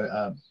 you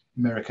know,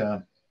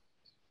 America,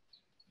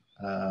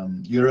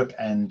 Europe,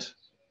 and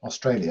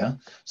Australia.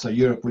 So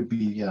Europe would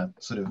be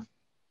sort of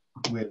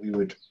where we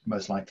would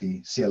most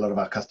likely see a lot of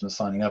our customers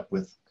signing up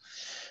with.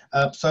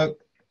 So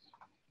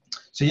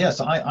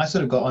I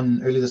sort of got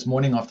on early this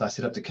morning after I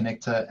set up the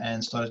connector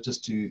and started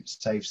just to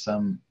save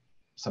some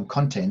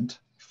content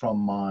from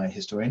my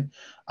historian.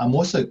 I'm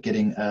also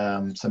getting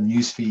some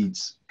news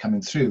feeds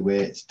coming through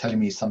where it's telling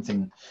me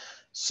certain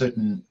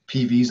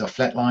PVs are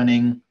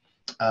flatlining.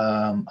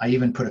 I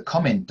even put a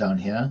comment down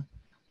here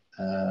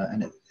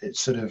and it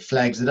sort of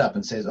flags it up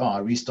and says, oh, I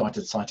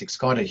restarted Cytex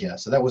SCADA here.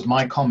 So that was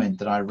my comment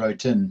that I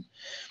wrote in,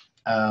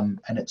 and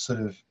it's sort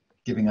of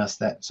giving us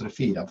that sort of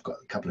feed. I've got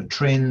a couple of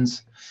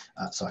trends,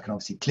 so I can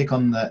obviously click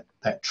on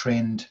that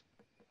trend,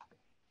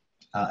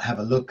 have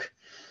a look.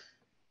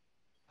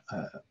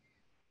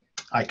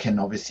 I can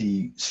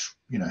obviously,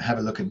 you know, have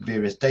a look at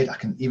various data. I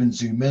can even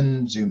zoom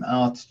in, zoom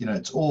out. You know,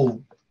 it's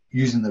all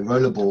using the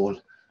rollerball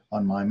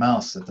on my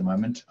mouse at the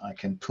moment. I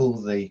can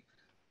pull the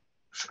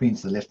screen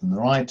to the left and the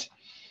right.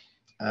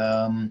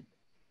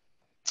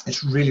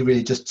 It's really,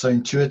 really just so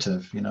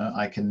intuitive. You know,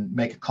 I can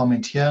make a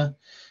comment here,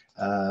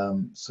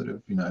 sort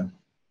of, you know,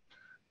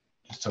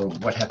 so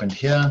what happened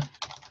here,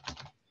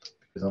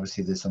 because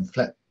obviously there's some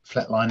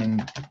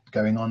flatlining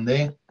going on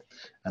there,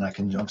 and I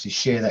can obviously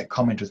share that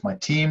comment with my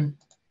team,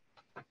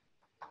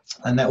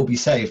 and that will be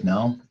saved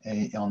now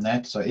on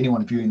that. So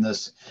anyone viewing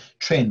this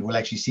trend will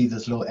actually see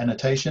this little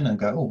annotation and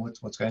go, oh,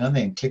 what's going on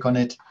there, and click on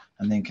it,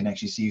 and then can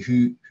actually see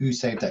who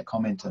saved that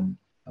comment and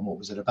what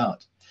was it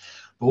about.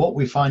 But what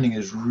we're finding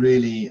is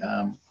really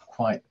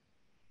quite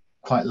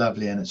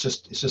lovely, and it's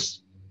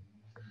just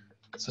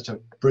such a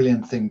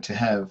brilliant thing to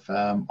have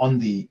on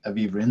the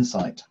AVEVA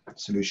Insight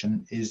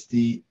solution is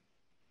the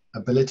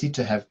ability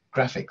to have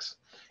graphics,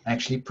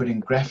 actually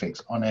putting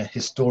graphics on a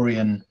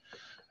historian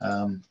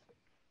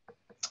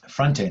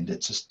front end.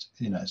 It's just,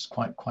 you know, it's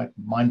quite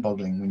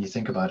mind-boggling when you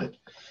think about it,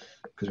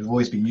 because we've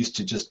always been used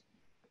to just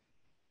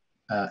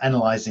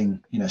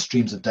analyzing, you know,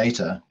 streams of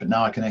data, but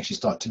now I can actually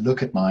start to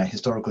look at my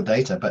historical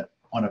data, but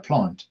on a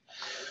plant.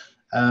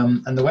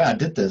 And the way I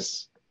did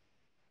this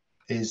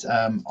is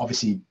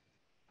obviously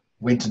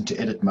went into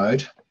edit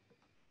mode,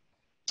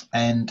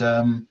 and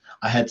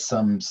I had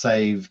some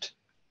saved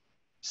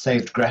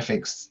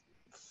graphics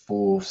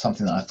for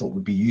something that I thought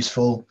would be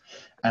useful,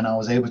 and I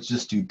was able to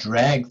just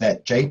drag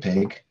that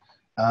JPEG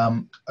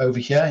over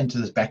here into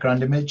this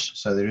background image.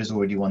 So there is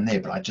already one there,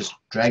 but I just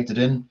dragged it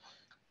in,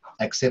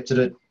 accepted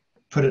it,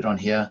 put it on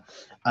here,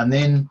 and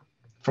then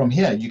from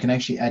here you can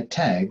actually add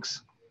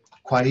tags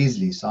quite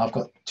easily. So I've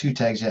got 2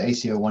 tags here,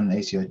 ACO1 and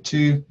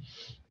ACO2,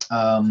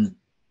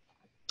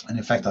 and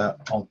in fact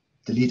I'll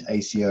delete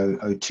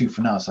ACO02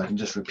 for now, so I can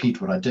just repeat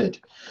what I did.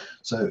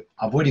 So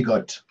I've already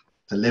got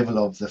the level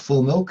of the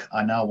full milk.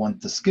 I now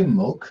want the skim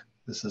milk.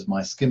 This is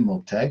my skim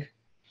milk tag,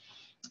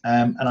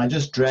 and I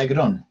just drag it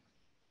onto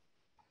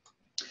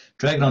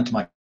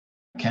my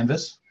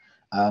canvas.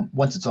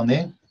 Once it's on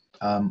there,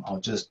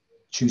 I'll just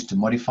choose to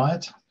modify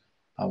it.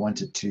 I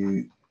want it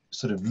to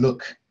sort of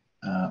look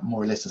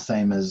more or less the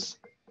same as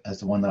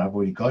the one that I've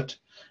already got,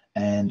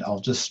 and I'll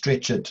just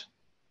stretch it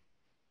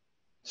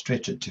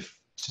to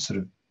sort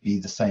of be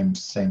the same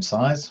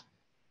size.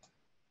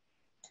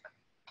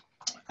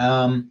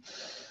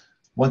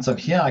 Once I'm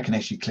here, I can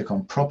actually click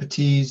on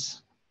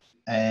properties,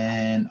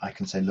 and I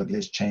can say, look,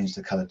 let's change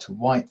the color to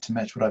white to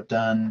match what I've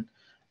done.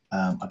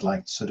 I'd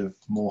like sort of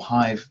more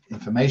Hive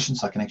information,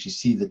 so I can actually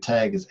see the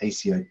tag as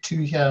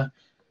ACO2 here.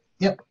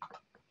 Yep,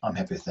 I'm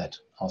happy with that.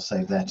 I'll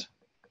save that,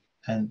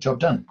 and job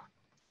done.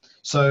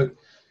 So,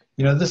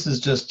 you know, this is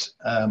just,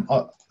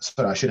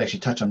 sorry, I should actually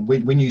touch on,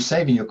 when you're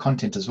saving your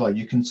content as well,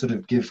 you can sort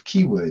of give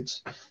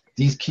keywords.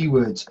 These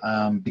keywords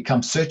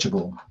become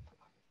searchable.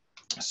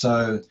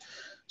 So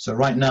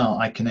right now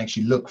I can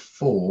actually look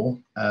for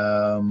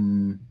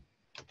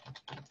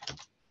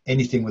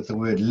anything with the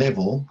word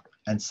level,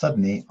 and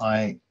suddenly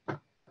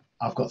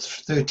I've got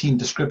 13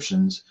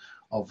 descriptions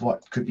of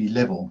what could be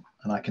level,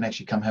 and I can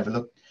actually come have a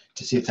look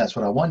to see if that's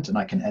what I want, and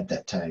I can add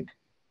that tag.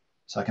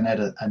 So I can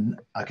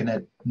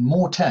add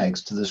more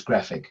tags to this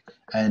graphic,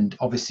 and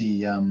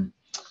obviously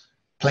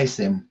place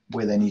them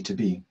where they need to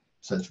be.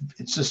 So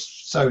it's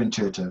just so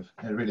intuitive.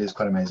 It really is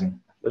quite amazing.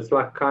 It's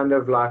like kind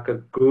of like a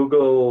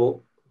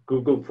Google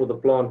for the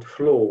plant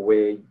floor,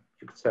 where you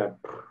could say,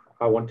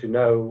 I want to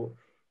know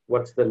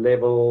what's the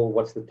level,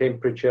 what's the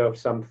temperature of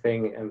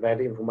something, and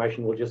that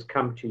information will just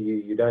come to you.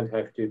 You don't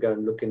have to go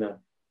and look in a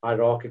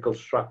hierarchical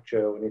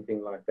structure or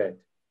anything like that.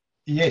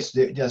 Yes,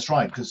 that's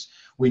right. Because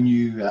when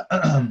you,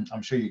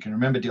 I'm sure you can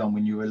remember, Dion,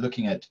 when you were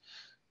looking at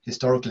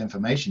historical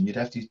information, you'd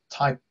have to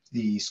type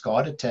the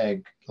SCADA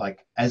tag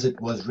like as it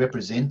was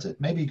represented.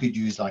 Maybe you could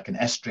use like an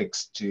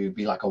asterisk to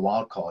be like a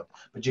wildcard,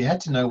 but you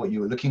had to know what you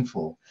were looking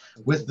for.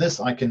 With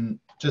this, I can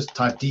just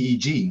type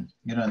DEG,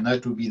 you know, and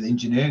that would be the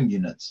engineering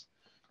units.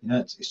 You know,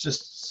 it's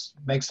just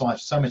makes life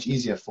so much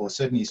easier for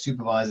certainly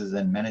supervisors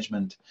and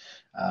management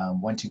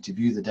wanting to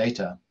view the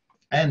data.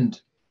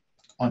 And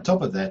on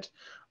top of that,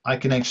 I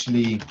can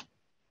actually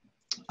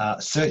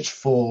search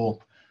for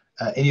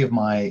any of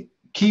my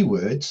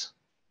keywords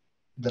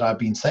that I've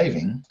been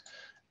saving,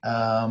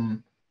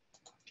 and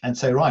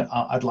say, right,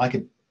 I'd like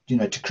it, you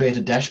know, to create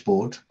a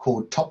dashboard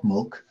called Top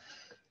Milk,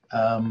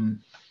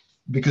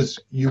 because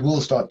you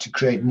will start to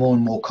create more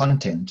and more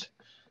content,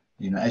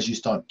 you know, as you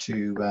start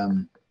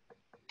to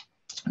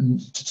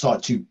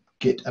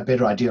get a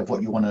better idea of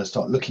what you want to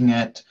start looking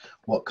at,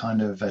 what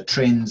kind of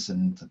trends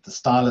and the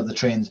style of the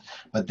trends.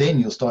 But then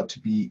you'll start to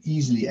be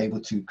easily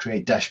able to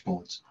create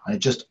dashboards, and it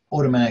just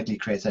automatically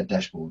creates that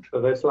dashboard.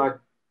 So that's like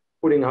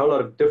putting a whole lot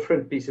of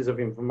different pieces of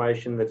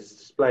information that is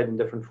displayed in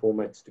different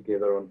formats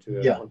together onto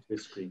a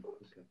screen.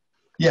 Okay.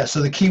 Yeah,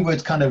 so the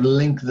keywords kind of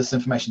link this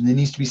information. There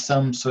needs to be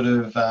some sort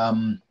of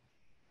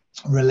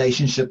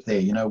relationship there.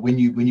 You know, when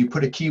you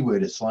put a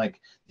keyword, it's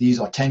like, these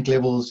are tank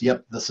levels.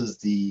 Yep, this is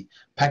the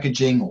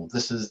packaging, or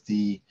this is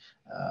the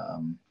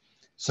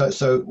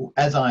so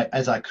as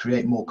I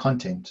create more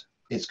content,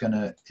 it's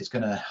gonna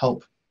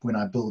help when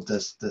I build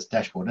this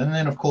dashboard. And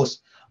then of course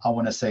I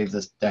want to save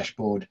this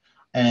dashboard,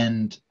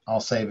 and I'll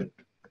save it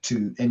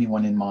to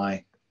anyone in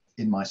my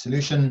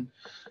solution.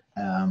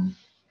 By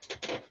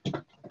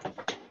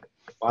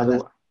the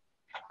way,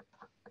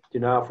 you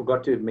know, I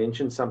forgot to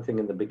mention something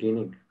in the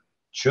beginning.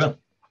 Sure.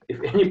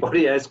 If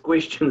anybody has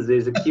questions,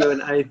 there's a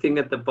Q&A thing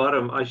at the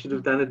bottom. I should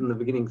have done it in the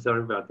beginning.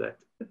 Sorry about that.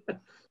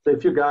 So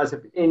if you guys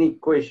have any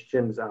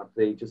questions out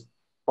there, just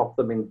pop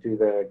them into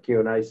the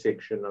Q&A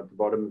section at the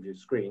bottom of your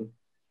screen.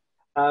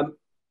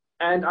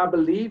 And I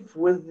believe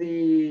with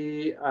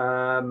the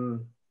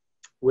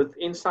with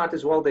Insight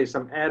as well, there's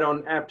some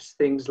add-on apps,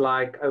 things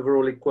like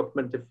overall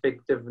equipment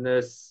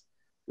effectiveness,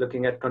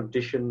 looking at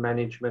condition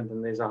management,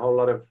 and there's a whole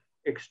lot of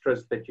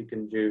extras that you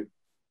can do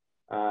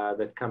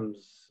that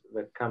comes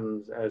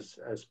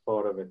as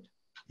part of it.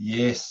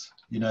 Yes,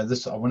 you know,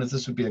 I wonder if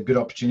this would be a good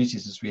opportunity,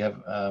 since we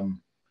have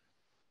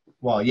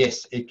well,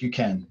 yes, you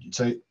can.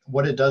 So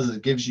what it does is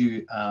it gives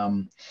you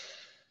the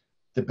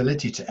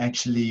ability to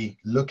actually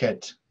look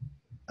at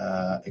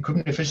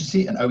equipment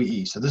efficiency and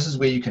OEE. So this is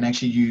where you can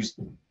actually use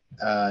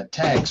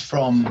tags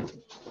from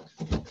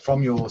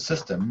your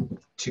system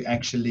to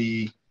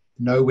actually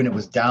know when it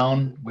was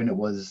down, when it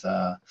was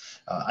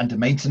under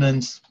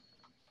maintenance,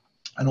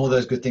 and all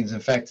those good things. In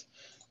fact,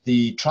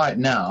 the Try It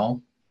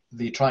Now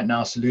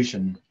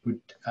solution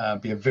would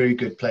be a very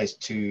good place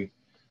to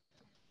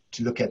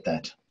look at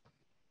that.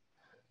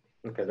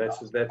 Okay, that's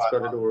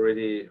got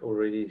it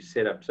already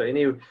set up. So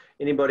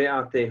anybody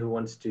out there who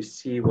wants to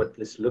see what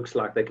this looks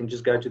like, they can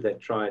just go to that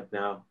Try It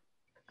Now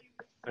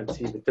and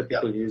see the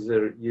typical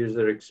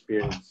user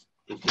experience.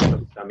 It's just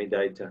some dummy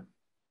data.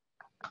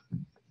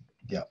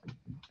 Yeah,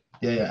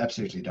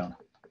 absolutely, Don.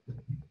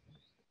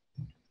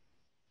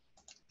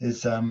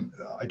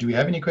 Do we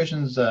have any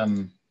questions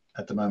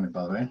at the moment,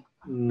 by the way?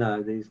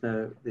 No,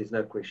 there's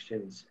no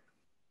questions.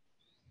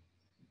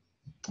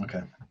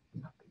 Okay.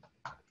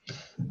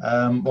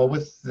 Well,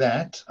 with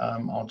that,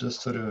 I'll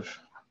just sort of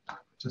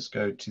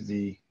go to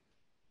the.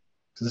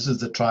 So this is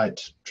the try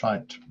it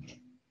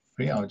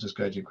free. I'll just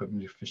go to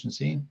equipment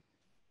efficiency.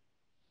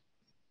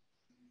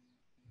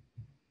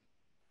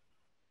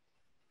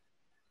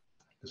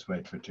 Just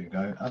wait for it to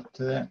go up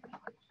to that.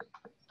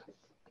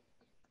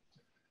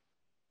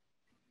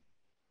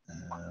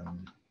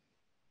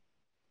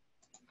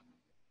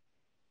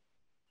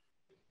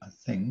 I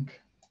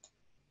think.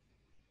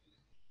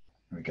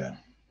 Here we go.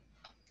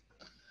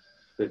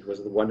 It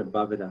was the one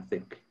above it, I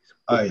think.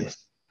 Oh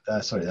yes.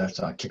 Sorry,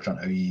 I clicked on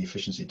OE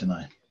efficiency, didn't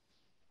I?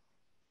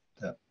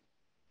 Yeah.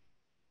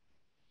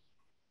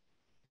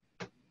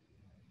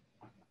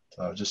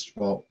 So I'll just,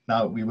 well,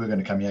 now we were going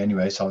to come here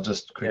anyway, so I'll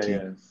just quickly.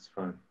 Yeah, it's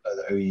fine.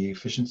 The OE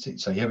efficiency.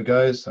 So here we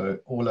go. So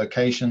all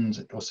locations.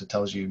 It also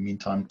tells you mean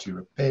time to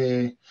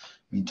repair,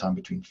 mean time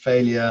between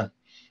failure.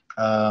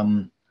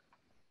 And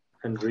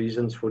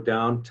reasons for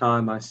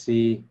downtime, I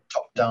see.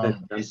 Top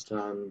down.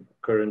 Downtime,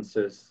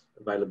 occurrences,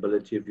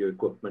 availability of your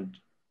equipment.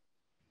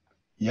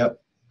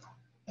 Yep.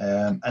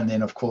 And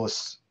then of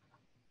course,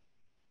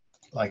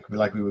 like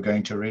we were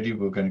going to already,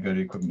 we're going to go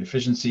to equipment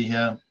efficiency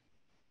here.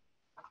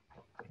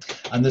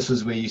 And this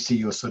is where you see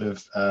your sort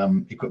of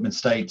equipment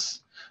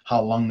states,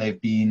 how long they've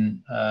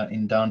been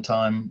in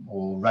downtime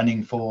or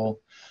running for.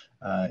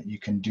 You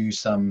can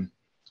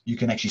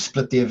actually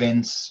split the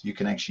events. You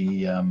can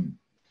actually,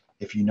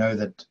 if you know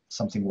that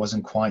something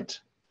wasn't quite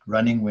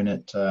running when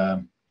it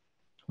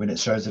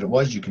shows that it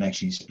was, you can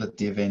actually split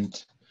the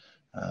event.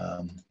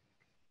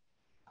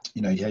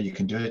 you know, yeah, you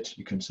can do it.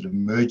 You can sort of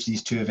merge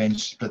these two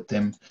events, split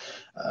them.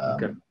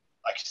 Okay.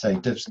 Like you say,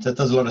 does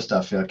a lot of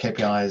stuff. Yeah,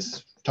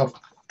 KPIs, top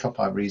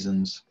 5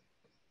 reasons.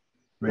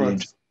 Really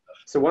interesting.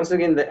 So once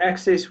again, the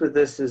access with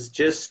this is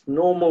just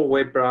normal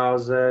web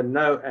browser,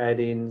 no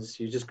add-ins.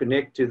 You just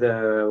connect to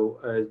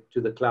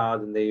the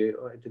cloud and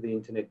to the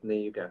internet, and there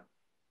you go.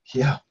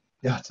 Yeah,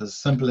 it's as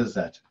simple as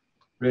that.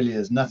 Really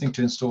is. Nothing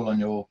to install on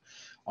your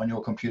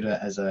computer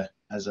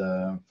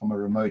from a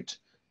remote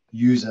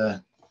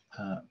user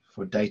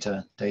for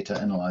data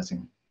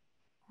analyzing.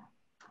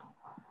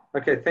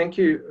 Okay, thank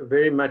you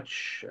very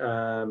much,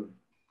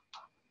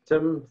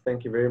 Tim.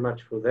 Thank you very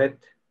much for that.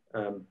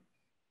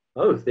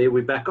 Oh, there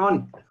we're back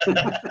on.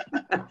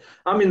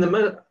 I'm in the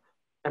middle.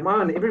 Am I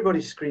on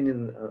everybody's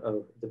screen?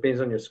 Depends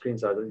on your screen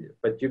size,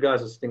 but you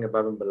guys are sitting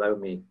above and below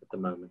me at the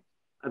moment.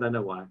 I don't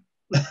know why.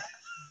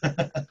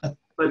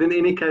 But in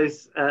any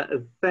case,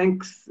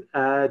 thanks,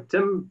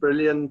 Tim.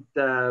 Brilliant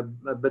a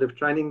bit of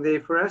training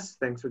there for us.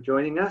 Thanks for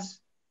joining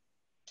us.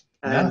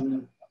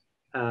 And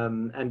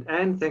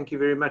Anne, thank you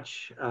very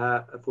much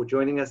for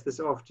joining us this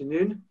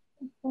afternoon.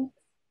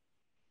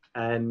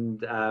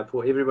 And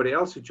for everybody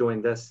else who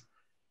joined us,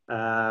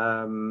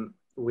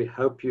 we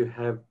hope you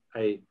have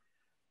a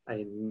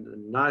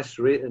nice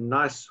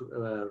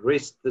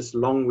rest this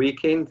long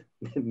weekend.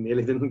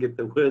 Nearly didn't get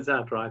the words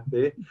out right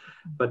there.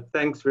 But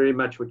thanks very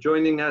much for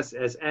joining us.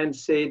 As Anne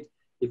said,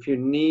 if you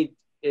need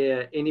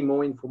any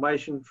more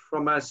information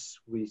from us,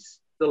 we're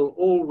still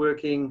all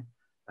working.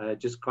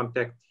 Just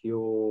contact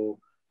your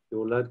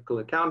local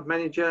account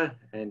manager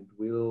and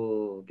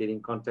we'll get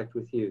in contact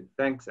with you.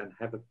 Thanks and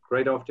have a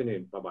great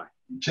afternoon. Bye-bye.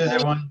 Cheers,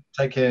 everyone.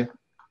 Take care.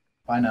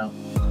 Bye now.